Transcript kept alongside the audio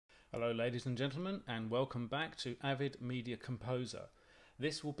Hello ladies and gentlemen, and welcome back to Avid Media Composer.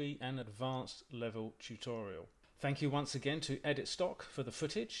 This will be an advanced level tutorial. Thank you once again to Edit Stock for the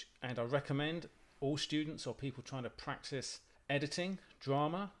footage, and I recommend all students or people trying to practice editing,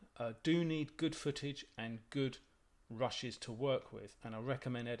 drama, do need good footage and good rushes to work with, and I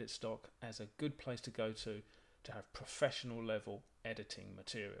recommend Edit Stock as a good place to go to have professional level editing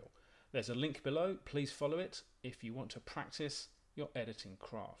material. There's a link below, please follow it if you want to practice your editing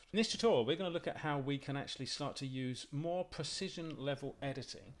craft. In this tutorial we're going to look at how we can actually start to use more precision level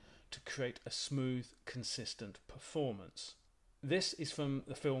editing to create a smooth, consistent performance. This is from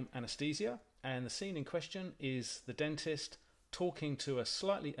the film Anesthesia, and the scene in question is the dentist talking to a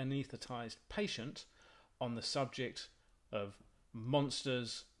slightly anaesthetized patient on the subject of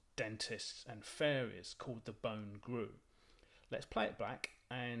monsters, dentists and fairies called the Bone Grue. Let's play it back,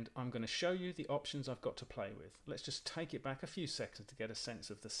 and I'm going to show you the options I've got to play with. Let's just take it back a few seconds to get a sense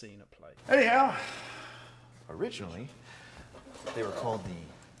of the scene at play. Anyhow, originally they were called the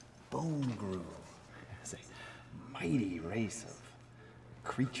Bone Grue. It's a mighty race of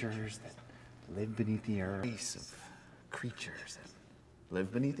creatures that live beneath the earth.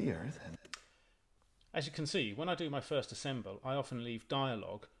 As you can see, when I do my first assemble, I often leave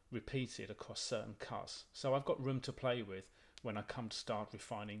dialogue repeated across certain cuts, so I've got room to play with when I come to start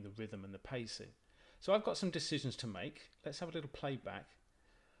refining the rhythm and the pacing. So I've got some decisions to make. Let's have a little playback.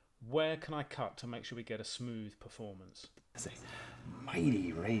 Where can I cut to make sure we get a smooth performance? It's a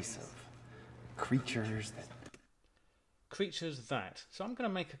mighty race of creatures that. So I'm going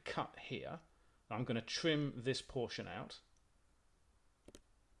to make a cut here. I'm going to trim this portion out.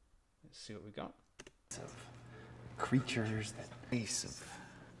 Let's see what we got. Of creatures that.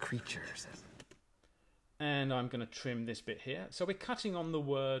 And I'm going to trim this bit here. So we're cutting on the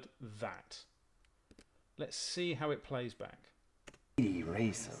word that. Let's see how it plays back. A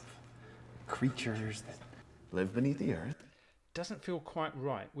race of creatures that live beneath the earth. Doesn't feel quite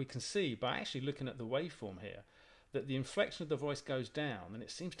right. We can see by actually looking at the waveform here that the inflection of the voice goes down and it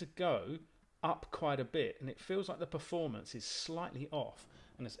seems to go up quite a bit, and it feels like the performance is slightly off.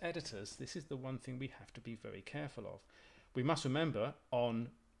 And as editors, this is the one thing we have to be very careful of. We must remember on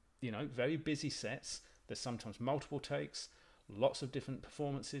very busy sets, there's sometimes multiple takes, lots of different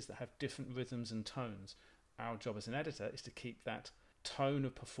performances that have different rhythms and tones. Our job as an editor is to keep that tone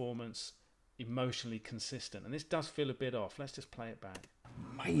of performance emotionally consistent, and this does feel a bit off. Let's just play it back.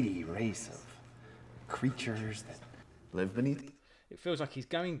 Mighty race of creatures that live beneath. It feels like he's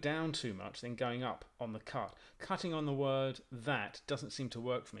going down too much, then going up on the cut. Cutting on the word that doesn't seem to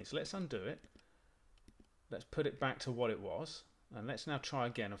work for me, so let's undo it. Let's put it back to what it was, and let's now try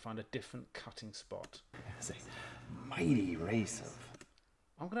again and find a different cutting spot. It's a mighty race of.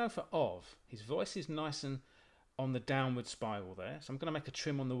 I'm going to go for of. His voice is nice and on the downward spiral there, so I'm going to make a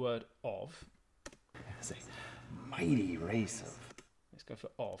trim on the word of. It's a mighty race of. Let's go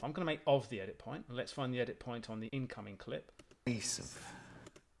for of. I'm going to make of the edit point, and let's find the edit point on the incoming clip. Race of.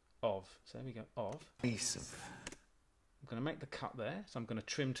 So there we go, of. Race of. I'm going to make the cut there, so I'm going to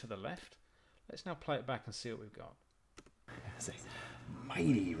trim to the left. Let's now play it back and see what we've got. It's a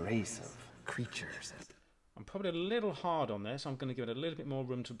mighty race of creatures. I'm probably a little hard on there, so I'm going to give it a little bit more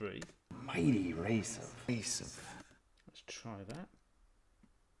room to breathe. Mighty race of. Let's try that.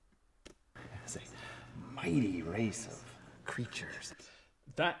 It's a mighty race of creatures.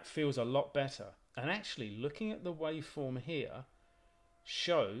 That feels a lot better. And actually, looking at the waveform here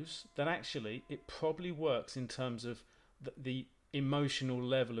shows that actually it probably works in terms of the emotional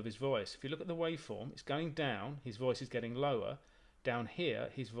level of his voice. If you look at the waveform, it's going down, his voice is getting lower. Down here,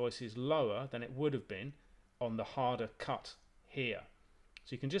 his voice is lower than it would have been on the harder cut here.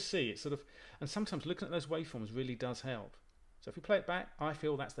 So you can just see it's sort of, and sometimes looking at those waveforms really does help. So if we play it back, I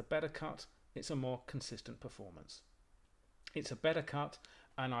feel that's the better cut. It's a more consistent performance. It's a better cut,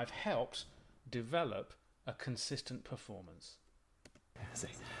 and I've helped develop a consistent performance. It's a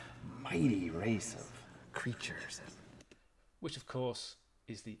mighty race of creatures. Which of course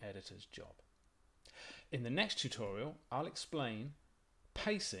is the editor's job. In the next tutorial, I'll explain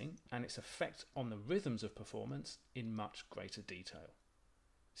pacing and its effect on the rhythms of performance in much greater detail.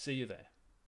 See you there.